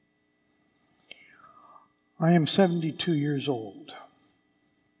I am 72 years old,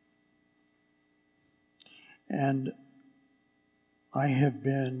 and I have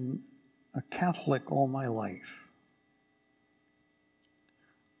been a Catholic all my life.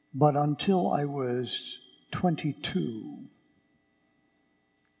 But until I was 22,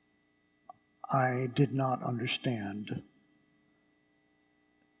 I did not understand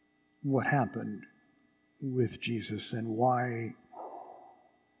what happened with Jesus and why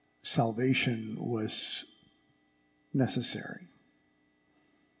salvation was necessary.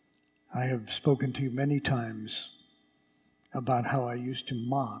 I have spoken to you many times about how I used to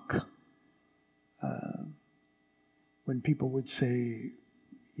mock when people would say,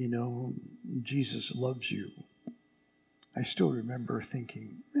 Jesus loves you. I still remember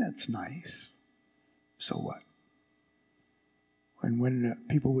thinking, that's nice. So what? And when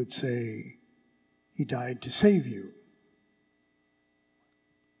people would say, he died to save you,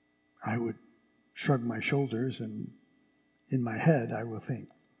 I would shrug my shoulders, and in my head I will think,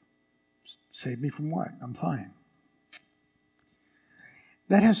 save me from what? I'm fine.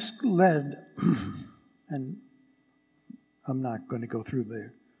 That has led, and I'm not going to go through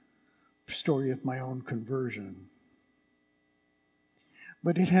the story of my own conversion,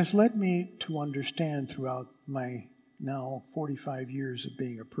 but it has led me to understand throughout my now 45 years of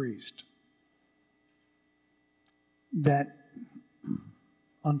being a priest that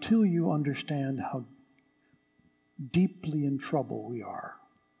until you understand how deeply in trouble we are,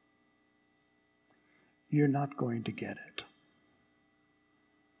 you're not going to get it.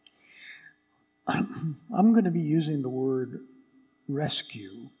 I'm going to be using the word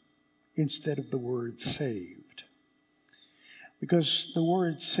rescue instead of the word saved, because the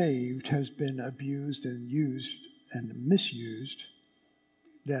word saved has been abused and used and misused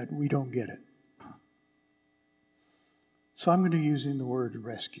that we don't get it. So I'm going to be using the word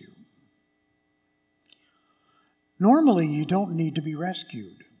rescue. Normally, you don't need to be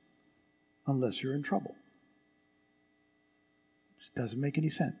rescued unless you're in trouble. It doesn't make any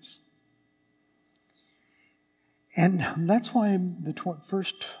sense. And that's why the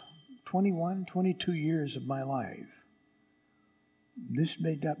first 21, 22 years of my life, this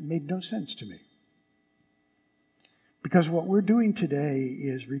made no sense to me. Because what we're doing today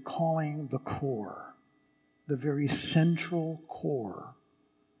is recalling the core, the very central core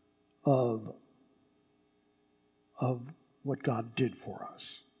of what God did for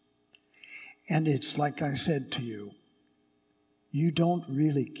us. And it's like I said to you, you don't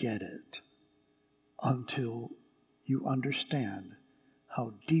really get it until you understand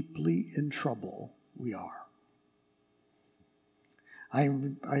how deeply in trouble we are. I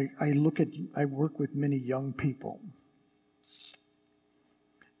work with many young people,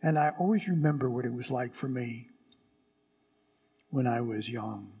 and I always remember what it was like for me when I was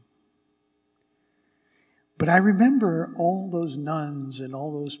young. But I remember all those nuns and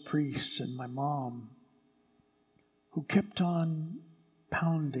all those priests and my mom who kept on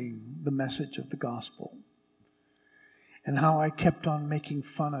pounding the message of the gospel, and how I kept on making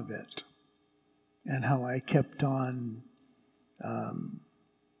fun of it, and how I kept on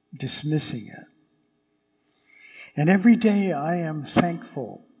dismissing it. And every day I am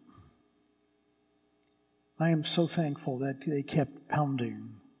thankful. I am so thankful that they kept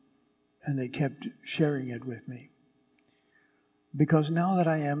pounding and they kept sharing it with me. Because now that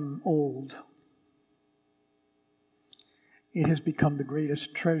I am old, it has become the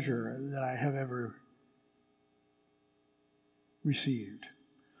greatest treasure that I have ever received.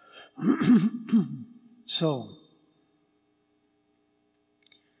 So,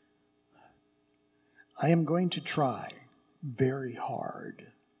 I am going to try very hard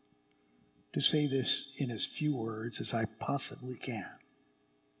to say this in as few words as I possibly can.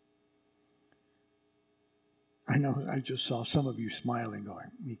 I know I just saw some of you smiling,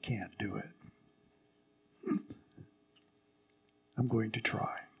 going, "You can't do it." I'm going to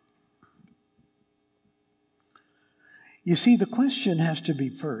try. You see, the question has to be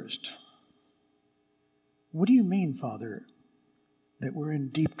first, what do you mean, Father, that we're in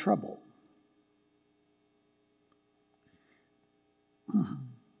deep trouble?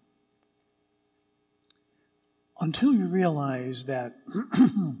 Until you realize that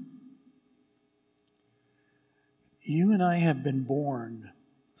you and I have been born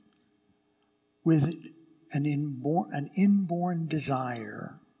with an inborn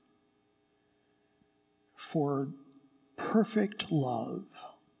desire for perfect love,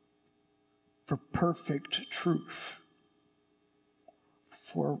 for perfect truth,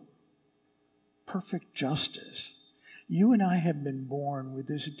 for perfect justice. You and I have been born with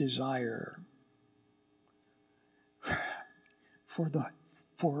this desire for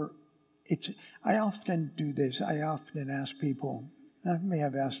I often do this. I often ask people, I may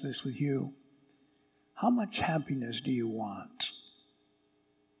have asked this with you, how much happiness do you want?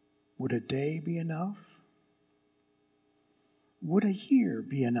 Would a day be enough? Would a year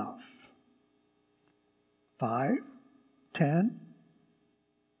be enough? 5? 10?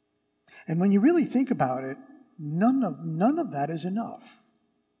 And when you really think about it, none of that is enough.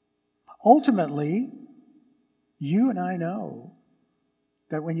 Ultimately, you and I know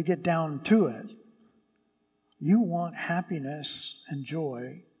that when you get down to it, you want happiness and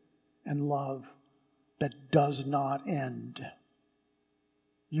joy and love that does not end.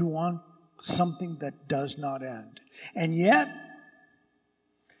 You want something that does not end. And yet,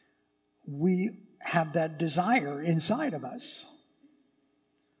 we have that desire inside of us.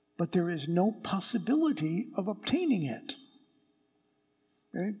 But there is no possibility of obtaining it.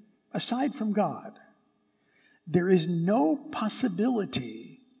 Okay? Aside from God, there is no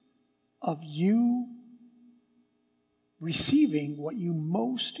possibility of you receiving what you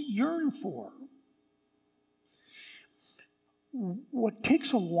most yearn for. What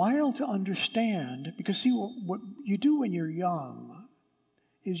takes a while to understand, because see, what you do when you're young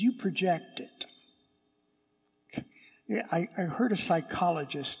is you project it. I heard a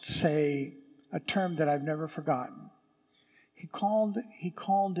psychologist say a term that I've never forgotten. He called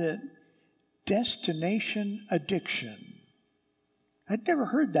it destination addiction. I'd never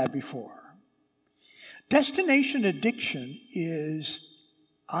heard that before. Destination addiction is,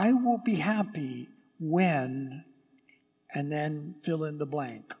 I will be happy when, and then fill in the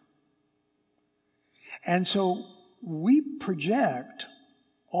blank. And so we project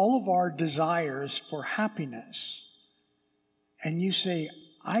all of our desires for happiness. And you say,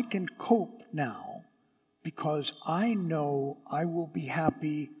 I can cope now because I know I will be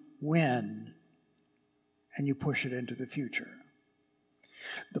happy when, and you push it into the future.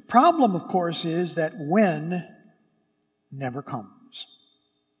 The problem, of course, is that when never comes.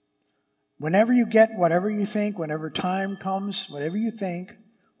 Whenever you get whatever you think, whenever time comes, whatever you think,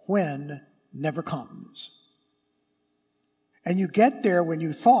 when never comes. And you get there when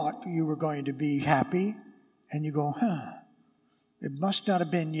you thought you were going to be happy, and you go, it must not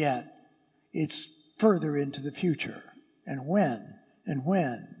have been yet. It's further into the future. And when? And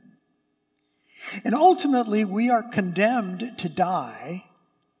when? And ultimately, we are condemned to die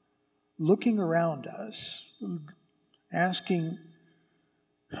looking around us, asking,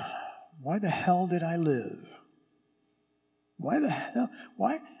 why the hell did I live? Why the hell?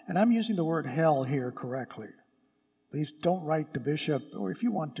 Why? And I'm using the word hell here correctly. Please don't write the bishop, or if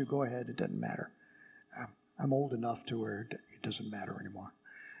you want to, go ahead. It doesn't matter. I'm old enough to where it doesn't matter anymore.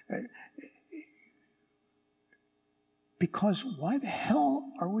 Because why the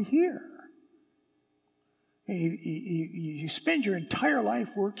hell are we here? You spend your entire life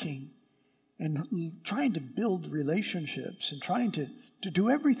working and trying to build relationships and trying to do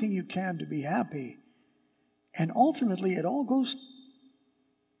everything you can to be happy. And ultimately, it all goes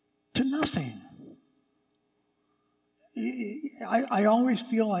to nothing. I always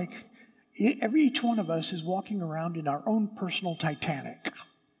feel like each one of us is walking around in our own personal Titanic.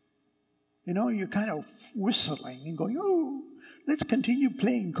 You know, you're kind of whistling and going, oh, let's continue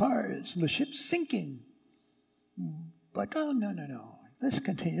playing cards. And the ship's sinking. But no. Let's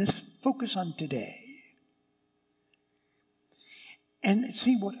continue. Let's focus on today. And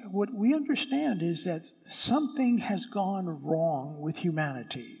see, what we understand is that something has gone wrong with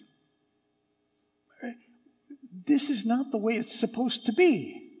humanity. This is not the way it's supposed to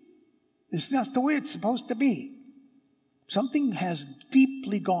be. This is not the way it's supposed to be. Something has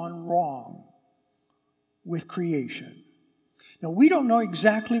deeply gone wrong with creation. Now, we don't know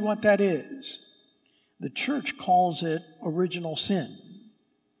exactly what that is. The church calls it original sin.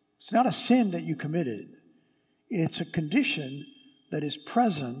 It's not a sin that you committed. It's a condition that is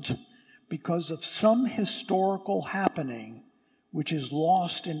present because of some historical happening which is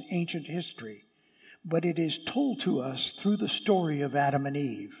lost in ancient history. But it is told to us through the story of Adam and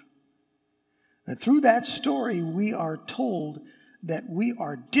Eve. And through that story, we are told that we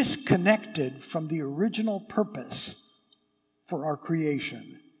are disconnected from the original purpose for our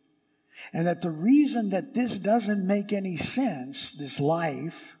creation. And that the reason that this doesn't make any sense, this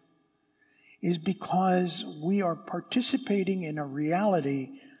life, is because we are participating in a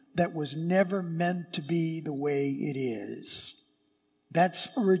reality that was never meant to be the way it is.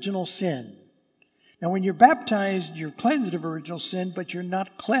 That's original sin. Now, when you're baptized, you're cleansed of original sin, but you're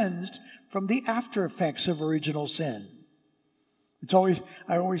not cleansed from the after effects of original sin.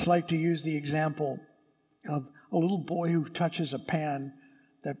 I always like to use the example of a little boy who touches a pan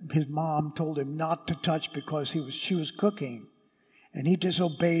that his mom told him not to touch because she was cooking. And he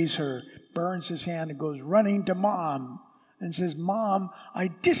disobeys her, burns his hand, and goes running to Mom and says, Mom, I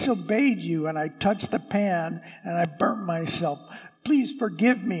disobeyed you, and I touched the pan, and I burnt myself. Please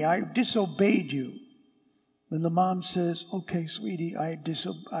forgive me. I disobeyed you. And the mom says, okay, sweetie, I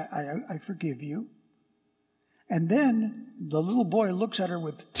forgive you. And then the little boy looks at her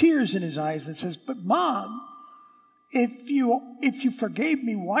with tears in his eyes and says, but Mom, if you forgave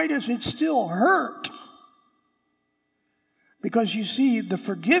me, why does it still hurt? Because you see, the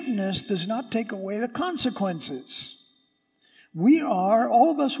forgiveness does not take away the consequences.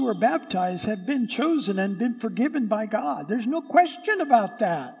 All of us who are baptized have been chosen and been forgiven by God. There's no question about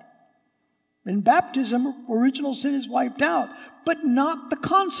that. In baptism, original sin is wiped out, but not the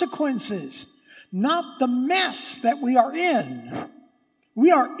consequences, not the mess that we are in.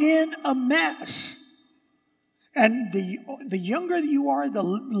 We are in a mess. And the younger you are,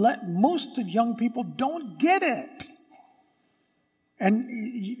 most of young people don't get it. And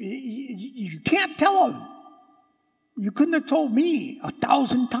you can't tell them. You couldn't have told me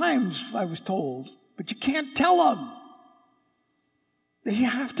 1,000 times, I was told, but you can't tell them. You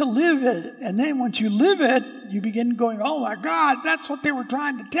have to live it. And then once you live it, you begin going, oh my God, that's what they were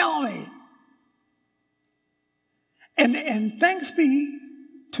trying to tell me. And thanks be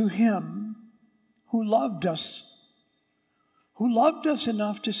to him who loved us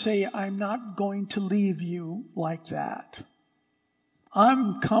enough to say, I'm not going to leave you like that.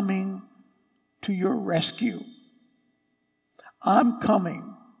 I'm coming to your rescue. I'm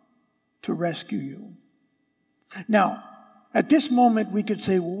coming to rescue you. Now, at this moment, we could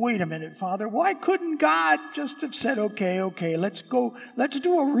say, well, wait a minute, Father, why couldn't God just have said, okay, let's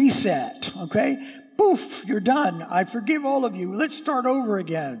do a reset, okay? Poof, you're done. I forgive all of you. Let's start over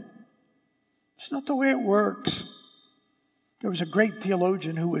again. It's not the way it works. There was a great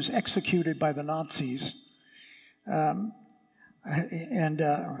theologian who was executed by the Nazis.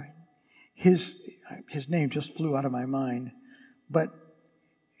 His name just flew out of my mind. But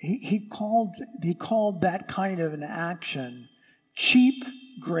he called that kind of an action cheap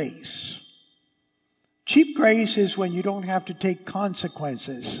grace. Cheap grace is when you don't have to take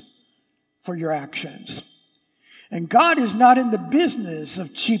consequences for your actions. And God is not in the business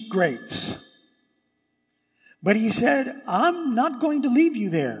of cheap grace. But he said, I'm not going to leave you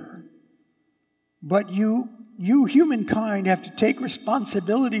there. But you humankind have to take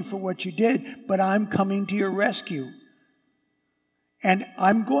responsibility for what you did, but I'm coming to your rescue. And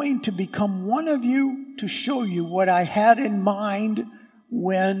I'm going to become one of you to show you what I had in mind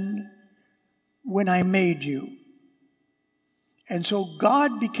when I made you. And so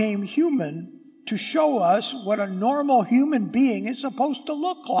God became human to show us what a normal human being is supposed to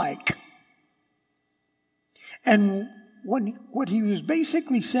look like. And what he was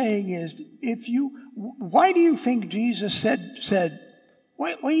basically saying is, why do you think Jesus said,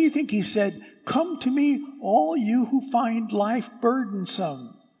 why do you think he said, come to me, all you who find life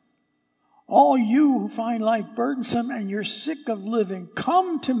burdensome. All you who find life burdensome and you're sick of living,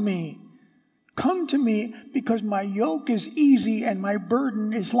 come to me. Come to me because my yoke is easy and my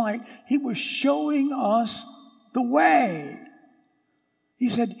burden is light. He was showing us the way. He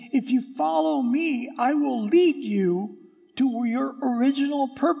said, if you follow me, I will lead you to your original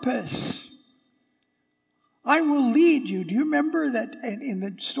purpose. I will lead you. Do you remember that in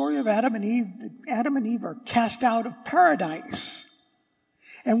the story of Adam and Eve are cast out of paradise?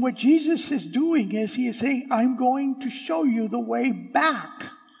 And what Jesus is doing is he is saying, I'm going to show you the way back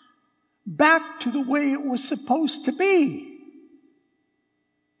to the way it was supposed to be.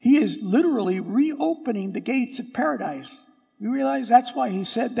 He is literally reopening the gates of paradise. You realize that's why he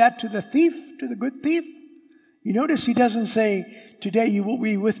said that to the thief, to the good thief? You notice he doesn't say, today you will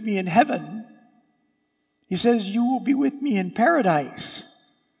be with me in heaven. He says, you will be with me in paradise.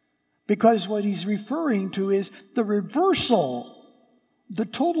 Because what he's referring to is the reversal, the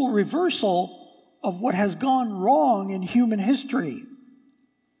total reversal of what has gone wrong in human history.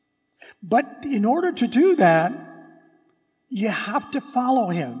 But in order to do that, you have to follow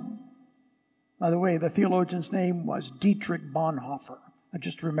him. By the way, the theologian's name was Dietrich Bonhoeffer. I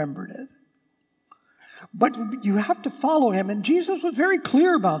just remembered it. But you have to follow him, and Jesus was very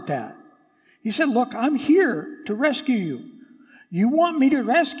clear about that. He said, look, I'm here to rescue you. You want me to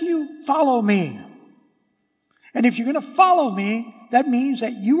rescue? Follow me. And if you're going to follow me, that means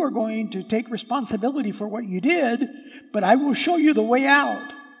that you are going to take responsibility for what you did, but I will show you the way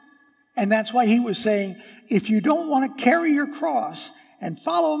out. And that's why he was saying, if you don't want to carry your cross and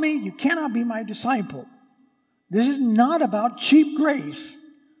follow me, you cannot be my disciple. This is not about cheap grace.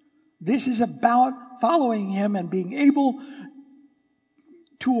 This is about following him and being able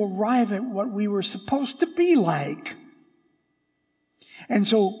to arrive at what we were supposed to be like. And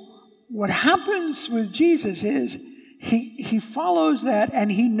so what happens with Jesus is he follows that,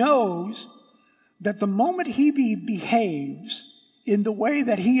 and he knows that the moment he behaves in the way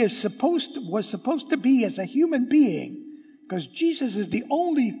that he was supposed to be as a human being, because Jesus is the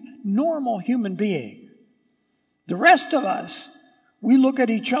only normal human being. The rest of us, we look at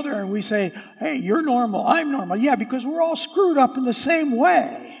each other and we say, hey, you're normal, I'm normal. Yeah, because we're all screwed up in the same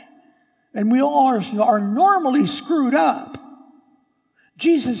way. And we all are normally screwed up.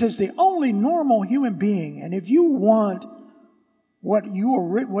 Jesus is the only normal human being. And if you want what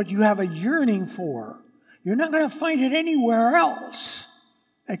you have a yearning for, you're not going to find it anywhere else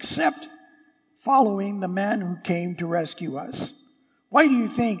except following the man who came to rescue us. Why do you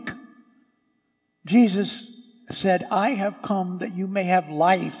think Jesus said, I have come that you may have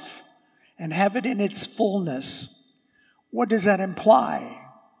life and have it in its fullness? What does that imply?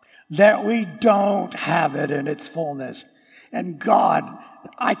 That we don't have it in its fullness. And God,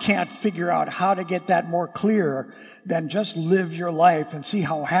 I can't figure out how to get that more clear than just live your life and see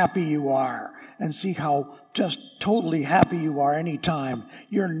how happy you are and see how just totally happy you are anytime.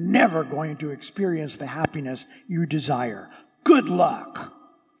 You're never going to experience the happiness you desire. Good luck.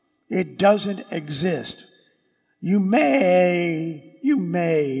 It doesn't exist. You may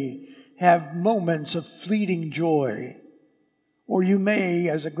have moments of fleeting joy, or you may,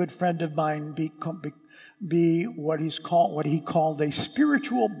 as a good friend of mine, be what he called a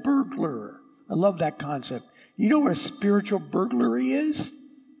spiritual burglar. I love that concept. You know what a spiritual burglary is?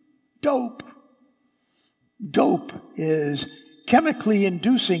 Dope. Dope is chemically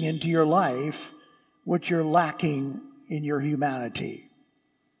inducing into your life what you're lacking in your humanity.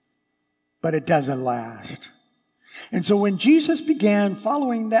 But it doesn't last. And so when Jesus began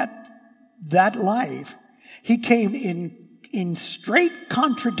following that life, he came in straight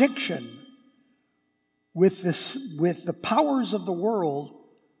contradiction with the powers of the world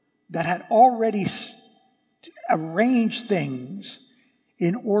that had already arranged things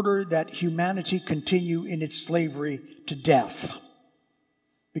in order that humanity continue in its slavery to death.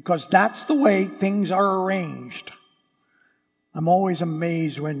 Because that's the way things are arranged. I'm always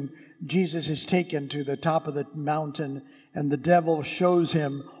amazed when Jesus is taken to the top of the mountain and the devil shows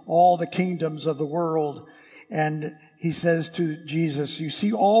him all the kingdoms of the world. And he says to Jesus, you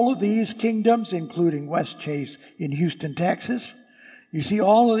see all of these kingdoms, including West Chase in Houston, Texas? You see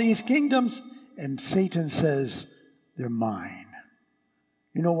all of these kingdoms? And Satan says, they're mine.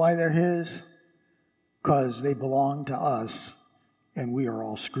 You know why they're his? Because they belong to us, and we are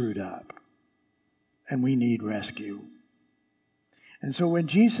all screwed up. And we need rescue. And so when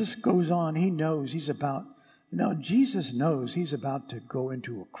Jesus goes on, he knows Jesus knows he's about to go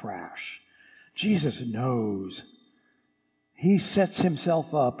into a crash. Jesus knows. He sets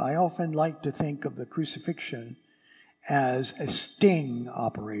himself up. I often like to think of the crucifixion as a sting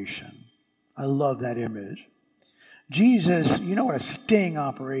operation. I love that image. Jesus, you know what a sting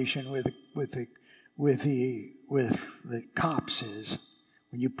operation with the cops is?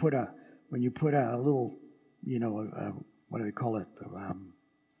 When you put a little, what do they call it?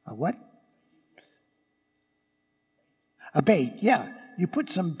 A what? A bait, yeah. You put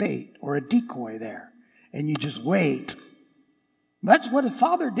some bait or a decoy there, and you just wait. That's what his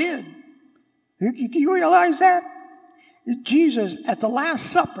Father did. You realize that? Jesus, at the Last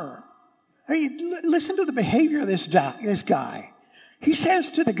Supper, listen to the behavior of this guy. He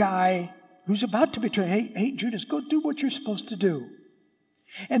says to the guy who's about to betray, hey, Judas, go do what you're supposed to do.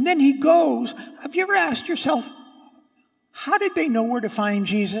 And then he goes. Have you ever asked yourself, how did they know where to find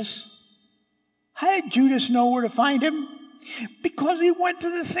Jesus? How did Judas know where to find him? Because he went to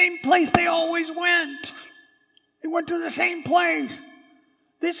the same place they always went. He went to the same place.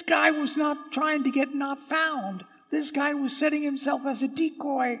 This guy was not trying to get not found. This guy was setting himself as a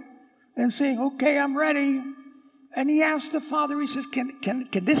decoy and saying, okay, I'm ready. And he asked the Father, he says, can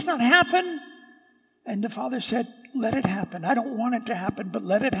this not happen? And the Father said, let it happen. I don't want it to happen, but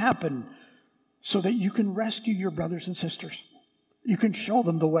let it happen so that you can rescue your brothers and sisters. You can show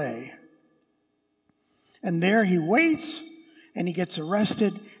them the way. And there he waits, and he gets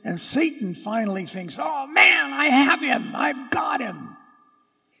arrested, and Satan finally thinks, oh man, I have him. I've got him.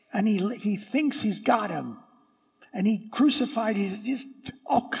 And he thinks he's got him. And he crucified, he's just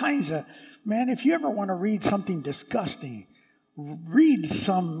all kinds of, man, if you ever want to read something disgusting, read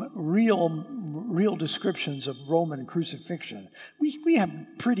some real descriptions of Roman crucifixion. We have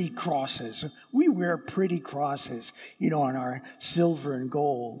pretty crosses. We wear pretty crosses, on our silver and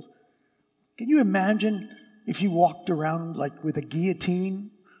gold. Can you imagine if you walked around like with a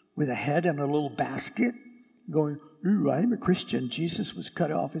guillotine, with a head and a little basket, going, ooh, I'm a Christian. Jesus was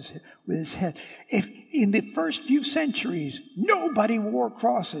cut off with his head. If in the first few centuries, nobody wore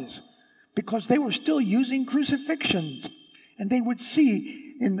crosses because they were still using crucifixions. And they would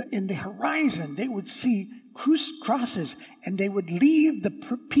see in the horizon, they would see crosses, and they would leave the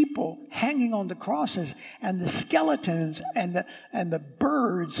people hanging on the crosses, and the skeletons and the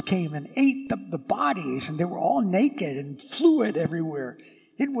birds came and ate the bodies, and they were all naked and fluid everywhere.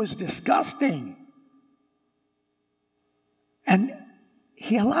 It was disgusting. And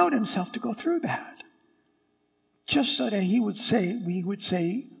he allowed himself to go through that, just so that we would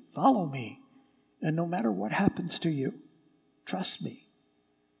say, follow me, and no matter what happens to you, trust me.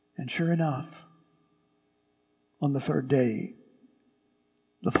 And sure enough, on the third day,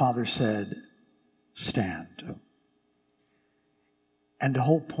 the Father said, stand. And the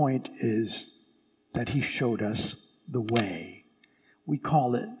whole point is that he showed us the way. We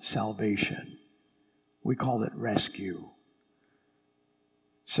call it salvation. We call it rescue.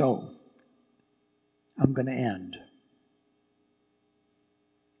 So, I'm going to end.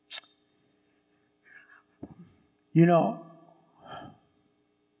 You know,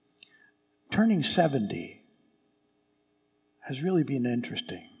 turning 70 has really been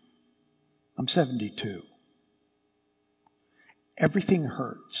interesting. I'm 72. Everything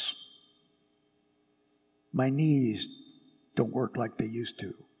hurts. My knees don't work like they used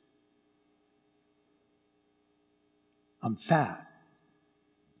to. I'm fat.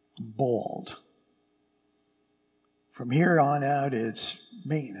 I'm bald. From here on out, it's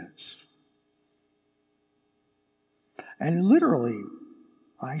maintenance. And literally,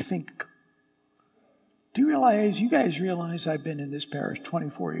 I think, you guys realize I've been in this parish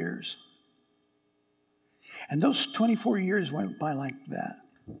 24 years? And those 24 years went by like that.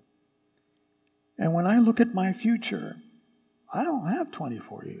 And when I look at my future, I don't have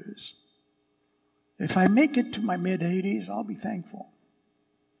 24 years. If I make it to my mid-80s, I'll be thankful.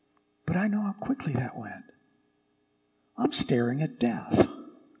 But I know how quickly that went. I'm staring at death.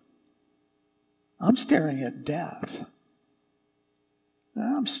 I'm staring at death.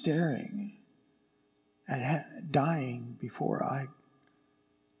 I'm staring at dying before I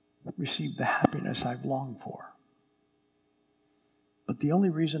receive the happiness I've longed for. But the only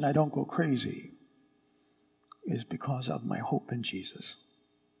reason I don't go crazy is because of my hope in Jesus.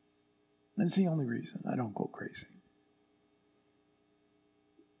 That's the only reason I don't go crazy.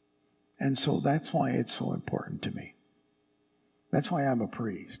 And so that's why it's so important to me. That's why I'm a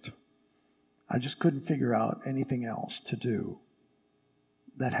priest. I just couldn't figure out anything else to do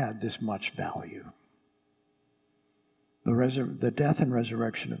that had this much value. The death and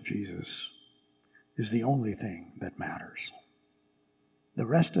resurrection of Jesus is the only thing that matters. The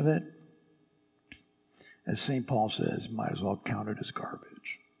rest of it, as St. Paul says, might as well count it as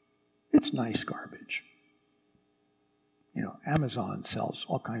garbage. It's nice garbage. You know, Amazon sells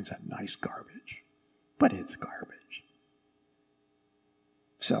all kinds of nice garbage, but it's garbage.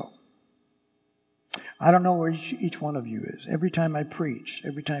 So, I don't know where each one of you is. Every time I preach,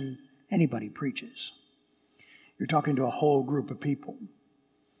 every time anybody preaches, you're talking to a whole group of people.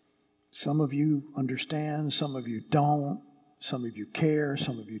 Some of you understand, some of you don't, some of you care,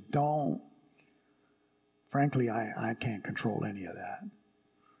 some of you don't. Frankly, I can't control any of that.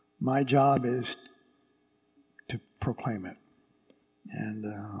 My job is to proclaim it. And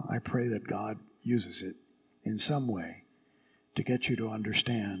I pray that God uses it in some way to get you to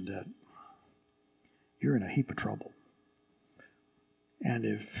understand that you're in a heap of trouble. And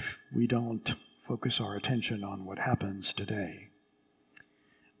if we don't focus our attention on what happens today,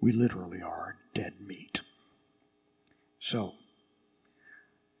 we literally are dead meat. So,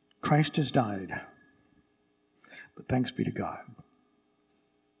 Christ has died, but thanks be to God,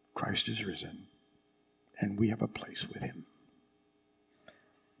 Christ is risen, and we have a place with him.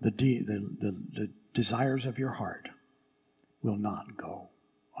 The desires of your heart will not go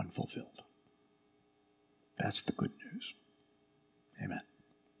unfulfilled. That's the good news. Amen.